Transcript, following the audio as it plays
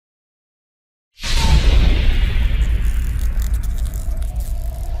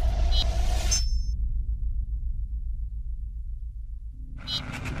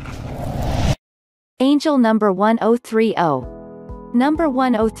Angel number 1030. Number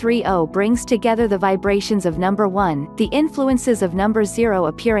 1030 brings together the vibrations of number 1, the influences of number 0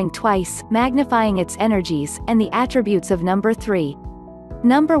 appearing twice, magnifying its energies, and the attributes of number 3.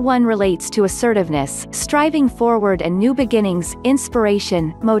 Number 1 relates to assertiveness, striving forward and new beginnings,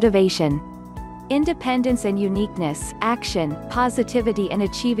 inspiration, motivation, independence and uniqueness, action, positivity and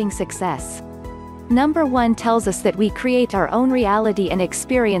achieving success. Number 1 tells us that we create our own reality and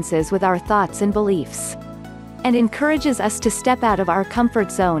experiences with our thoughts and beliefs, and encourages us to step out of our comfort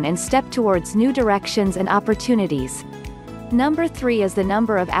zone and step towards new directions and opportunities. Number 3 is the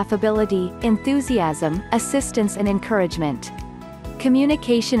number of affability, enthusiasm, assistance and encouragement,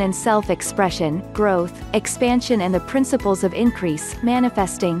 communication and self-expression, growth, expansion and the principles of increase,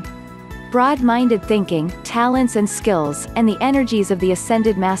 manifesting, broad-minded thinking, talents and skills, and the energies of the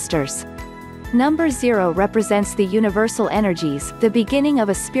ascended masters. Number 0 represents the universal energies, the beginning of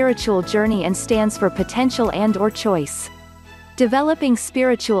a spiritual journey and stands for potential and/or choice, developing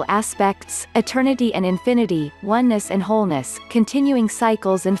spiritual aspects, eternity and infinity, oneness and wholeness, continuing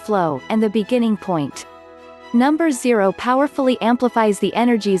cycles and flow, and the beginning point. Number 0 powerfully amplifies the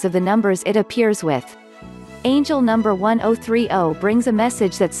energies of the numbers it appears with. Angel number 1030 brings a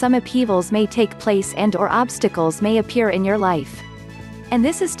message that some upheavals may take place and/or obstacles may appear in your life, and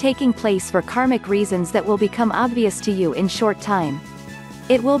this is taking place for karmic reasons that will become obvious to you in short time.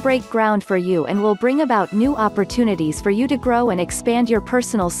 It will break ground for you and will bring about new opportunities for you to grow and expand your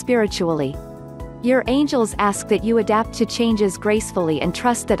personal spiritually. Your angels ask that you adapt to changes gracefully and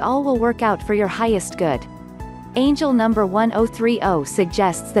trust that all will work out for your highest good. Angel number 1030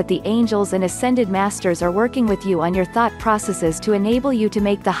 suggests that the angels and ascended masters are working with you on your thought processes to enable you to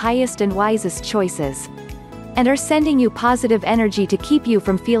make the highest and wisest choices, and are sending you positive energy to keep you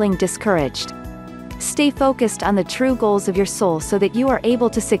from feeling discouraged. Stay focused on the true goals of your soul so that you are able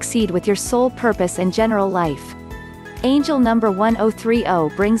to succeed with your soul purpose and general life. Angel number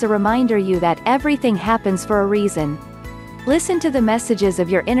 1030 brings a reminder you that everything happens for a reason. Listen to the messages of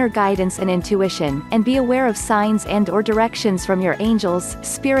your inner guidance and intuition, and be aware of signs and/or directions from your angels,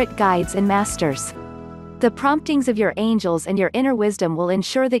 spirit guides and masters. The promptings of your angels and your inner wisdom will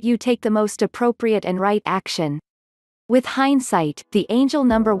ensure that you take the most appropriate and right action. With hindsight, the angel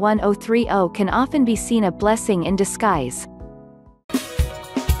number 1030 can often be seen a blessing in disguise.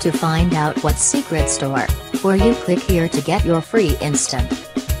 To find out what secret store, or you click here to get your free instant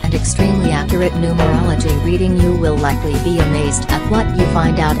and extremely accurate numerology reading. You will likely be amazed at what you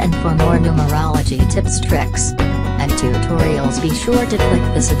find out, and for more numerology tips, tricks, and tutorials, be sure to click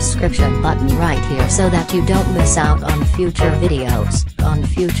the subscription button right here so that you don't miss out on future videos.